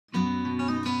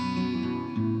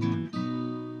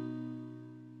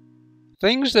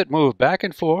Things that move back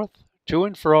and forth, to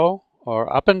and fro,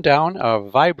 or up and down are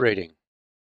vibrating.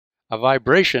 A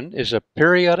vibration is a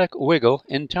periodic wiggle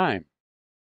in time.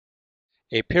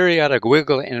 A periodic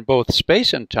wiggle in both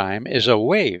space and time is a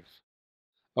wave.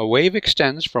 A wave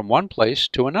extends from one place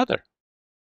to another.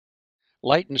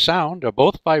 Light and sound are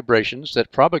both vibrations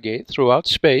that propagate throughout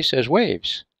space as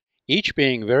waves, each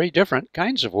being very different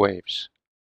kinds of waves.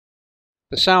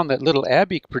 The sound that little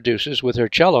Abby produces with her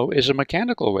cello is a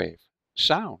mechanical wave,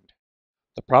 sound,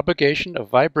 the propagation of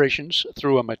vibrations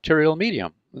through a material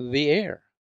medium, the air.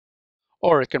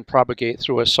 Or it can propagate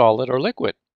through a solid or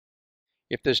liquid.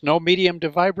 If there's no medium to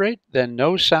vibrate, then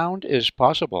no sound is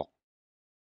possible.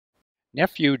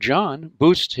 Nephew John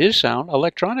boosts his sound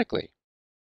electronically.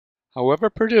 However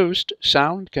produced,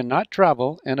 sound cannot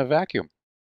travel in a vacuum.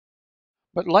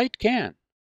 But light can,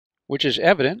 which is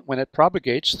evident when it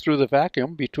propagates through the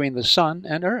vacuum between the sun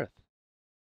and earth.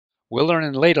 We'll learn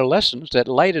in later lessons that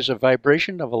light is a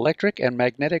vibration of electric and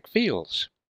magnetic fields,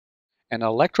 an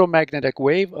electromagnetic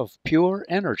wave of pure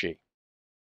energy.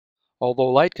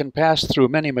 Although light can pass through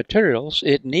many materials,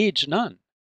 it needs none.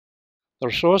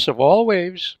 The source of all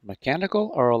waves,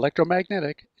 mechanical or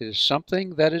electromagnetic, is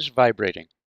something that is vibrating.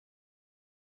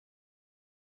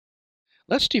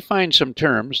 Let's define some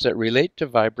terms that relate to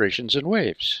vibrations and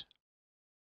waves.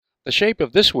 The shape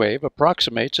of this wave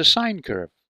approximates a sine curve.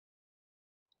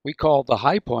 We call the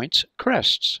high points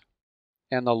crests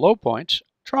and the low points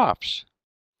troughs,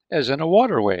 as in a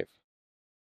water wave.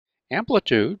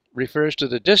 Amplitude refers to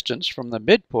the distance from the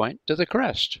midpoint to the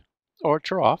crest, or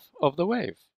trough, of the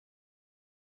wave.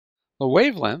 The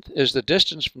wavelength is the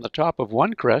distance from the top of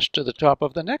one crest to the top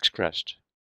of the next crest,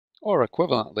 or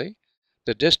equivalently,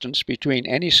 the distance between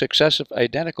any successive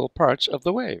identical parts of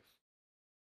the wave.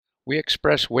 We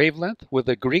express wavelength with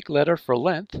the Greek letter for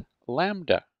length,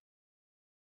 lambda.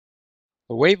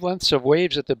 The wavelengths of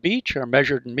waves at the beach are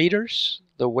measured in meters,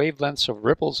 the wavelengths of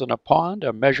ripples in a pond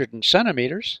are measured in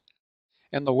centimeters,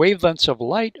 and the wavelengths of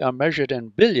light are measured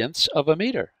in billionths of a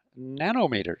meter,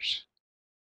 nanometers.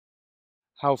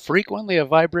 How frequently a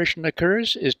vibration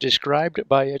occurs is described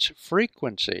by its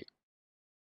frequency.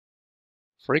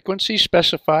 Frequency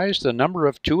specifies the number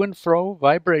of to and fro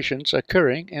vibrations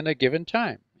occurring in a given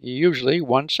time, usually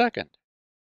 1 second.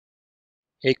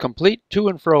 A complete to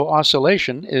and fro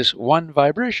oscillation is one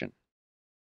vibration.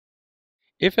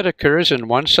 If it occurs in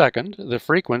 1 second, the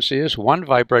frequency is 1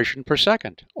 vibration per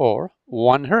second, or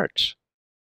 1 hertz.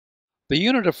 The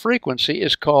unit of frequency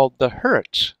is called the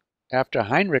hertz, after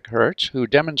Heinrich Hertz, who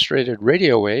demonstrated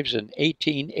radio waves in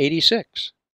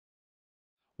 1886.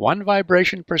 1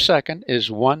 vibration per second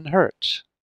is 1 hertz.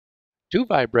 2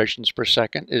 vibrations per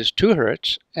second is 2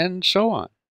 hertz, and so on.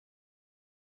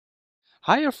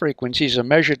 Higher frequencies are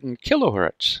measured in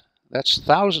kilohertz. That's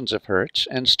thousands of hertz,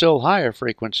 and still higher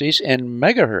frequencies in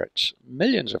megahertz,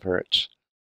 millions of hertz,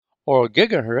 or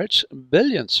gigahertz,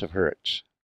 billionths of hertz.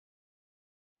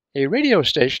 A radio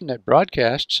station that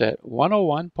broadcasts at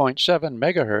 101.7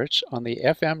 megahertz on the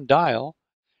FM dial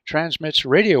transmits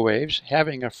radio waves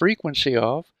having a frequency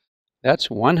of, that's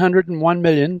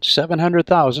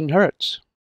 101,700,000 hertz.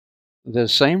 The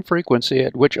same frequency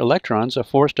at which electrons are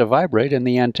forced to vibrate in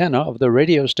the antenna of the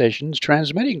radio station's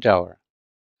transmitting tower.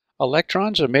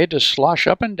 Electrons are made to slosh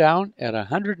up and down at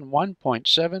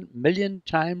 101.7 million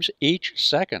times each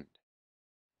second.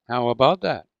 How about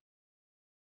that?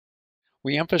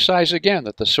 We emphasize again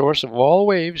that the source of all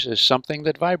waves is something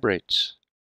that vibrates.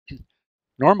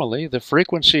 Normally, the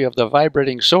frequency of the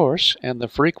vibrating source and the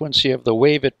frequency of the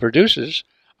wave it produces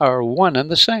are one and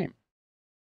the same.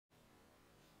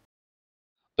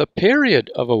 The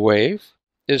period of a wave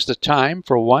is the time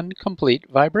for one complete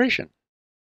vibration.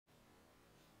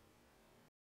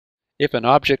 If an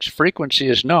object's frequency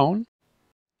is known,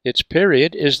 its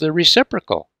period is the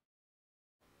reciprocal.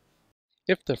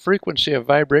 If the frequency of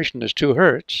vibration is 2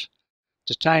 hertz,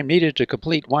 the time needed to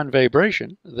complete one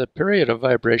vibration, the period of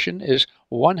vibration is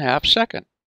 1/2 second.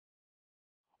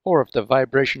 Or if the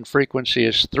vibration frequency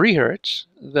is 3 hertz,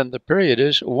 then the period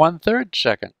is 1/3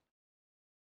 second.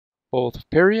 Both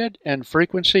period and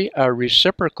frequency are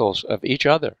reciprocals of each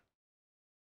other.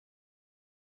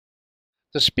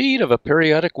 The speed of a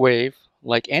periodic wave,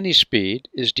 like any speed,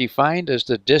 is defined as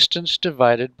the distance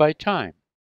divided by time.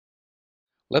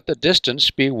 Let the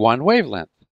distance be 1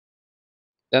 wavelength.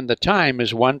 Then the time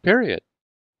is 1 period.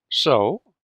 So,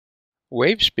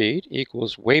 wave speed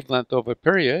equals wavelength over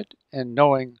period, and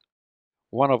knowing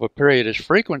 1 over period is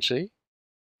frequency,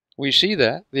 we see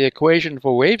that the equation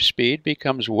for wave speed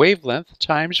becomes wavelength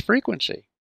times frequency.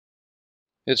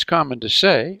 It's common to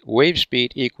say wave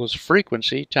speed equals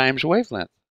frequency times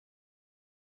wavelength.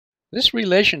 This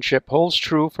relationship holds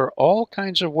true for all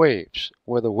kinds of waves,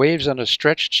 whether waves on a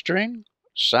stretched string,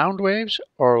 sound waves,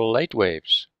 or light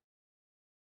waves.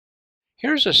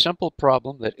 Here's a simple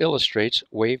problem that illustrates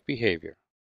wave behavior.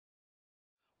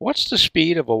 What's the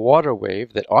speed of a water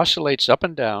wave that oscillates up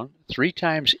and down 3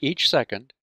 times each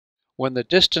second when the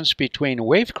distance between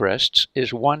wave crests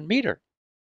is 1 meter?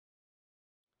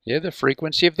 Here the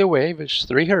frequency of the wave is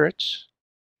 3 Hz.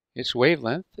 Its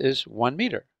wavelength is 1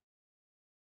 meter.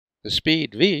 The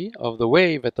speed v of the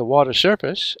wave at the water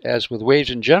surface, as with waves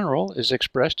in general, is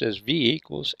expressed as v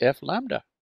equals f lambda.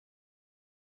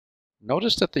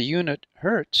 Notice that the unit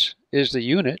Hertz is the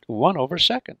unit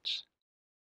 1/seconds.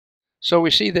 So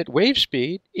we see that wave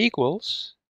speed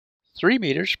equals 3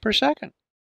 meters per second.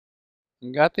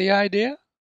 Got the idea?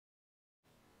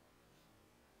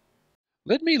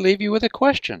 Let me leave you with a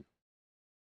question.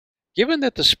 Given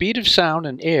that the speed of sound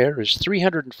in air is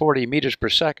 340 meters per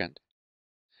second,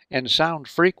 and sound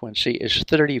frequency is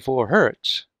 34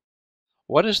 Hz,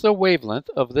 what is the wavelength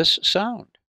of this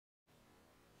sound?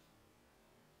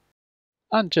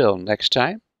 Until next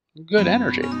time, good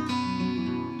energy.